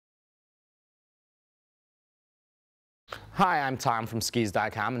Hi, I'm Tom from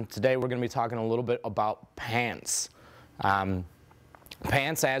skis.com, and today we're going to be talking a little bit about pants.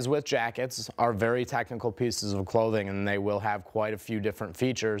 Pants, as with jackets, are very technical pieces of clothing, and they will have quite a few different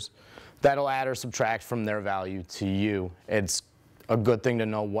features that'll add or subtract from their value to you. It's a good thing to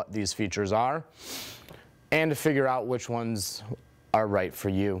know what these features are and to figure out which ones are right for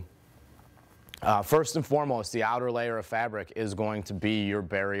you. First and foremost, the outer layer of fabric is going to be your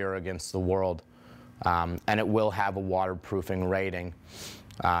barrier against the world. And it will have a waterproofing rating.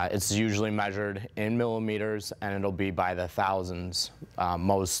 It's usually measured in millimeters, and it'll be by the thousands,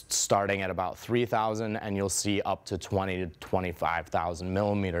 most starting at about 3,000, and you'll see up to 20 to 25,000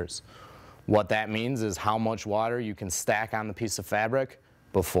 millimeters. What that means is how much water you can stack on the piece of fabric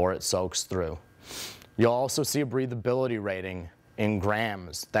before it soaks through. You'll also see a breathability rating in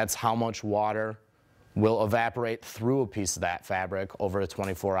grams. That's how much water will evaporate through a piece of that fabric over a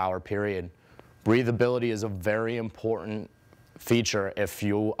 24-hour period. Breathability is a very important feature if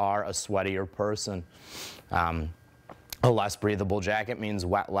you are a sweatier person. A less breathable jacket means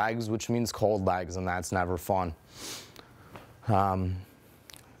wet legs, which means cold legs, and that's never fun.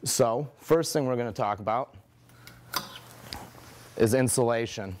 So, first thing we're going to talk about is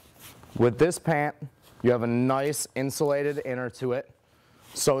insulation. With this pant, you have a nice insulated inner to it,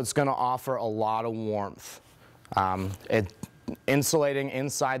 so it's going to offer a lot of warmth. Insulating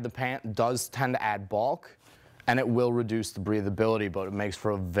inside the pant does tend to add bulk, and it will reduce the breathability, but it makes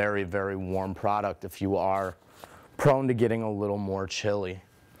for a very, very warm product if you are prone to getting a little more chilly.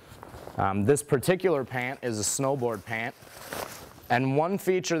 This particular pant is a snowboard pant, and one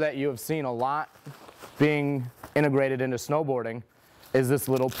feature that you have seen a lot being integrated into snowboarding is this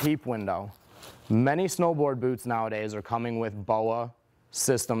little peep window. Many snowboard boots nowadays are coming with BOA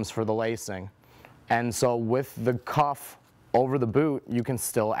systems for the lacing, and so with the cuff over the boot, you can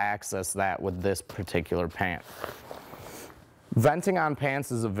still access that with this particular pant. Venting on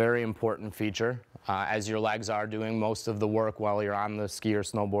pants is a very important feature, as your legs are doing most of the work while you're on the ski or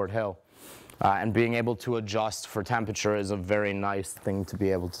snowboard hill. And being able to adjust for temperature is a very nice thing to be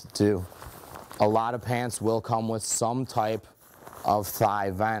able to do. A lot of pants will come with some type of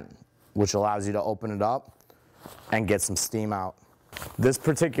thigh vent, which allows you to open it up and get some steam out. This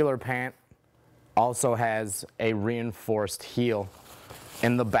particular pant also has a reinforced heel.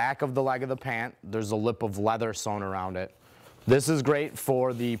 In the back of the leg of the pant, there's a lip of leather sewn around it. This is great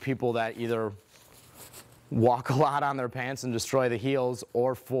for the people that either walk a lot on their pants and destroy the heels,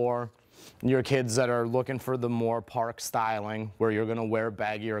 or for your kids that are looking for the more park styling, where you're going to wear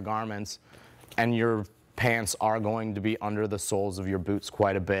baggier garments and your pants are going to be under the soles of your boots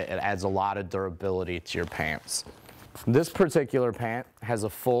quite a bit. It adds a lot of durability to your pants. This particular pant has a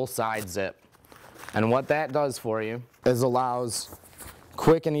full side zip. And what that does for you is allows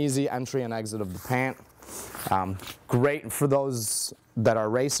quick and easy entry and exit of the pant. Great for those that are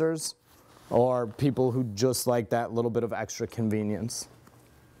racers or people who just like that little bit of extra convenience.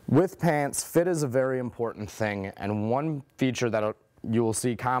 With pants, fit is a very important thing, and one feature that you will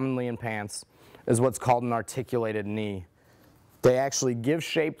see commonly in pants is what's called an articulated knee. They actually give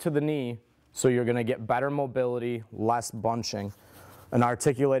shape to the knee, so you're going to get better mobility, less bunching. An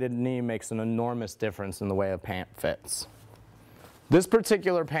articulated knee makes an enormous difference in the way a pant fits. This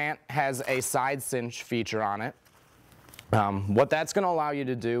particular pant has a side cinch feature on it. What that's going to allow you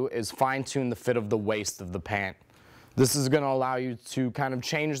to do is fine-tune the fit of the waist of the pant. This is going to allow you to kind of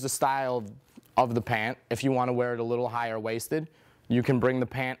change the style of the pant. If you want to wear it a little higher waisted, you can bring the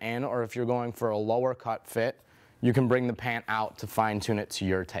pant in, or if you're going for a lower cut fit, you can bring the pant out to fine-tune it to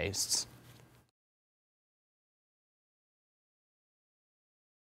your tastes.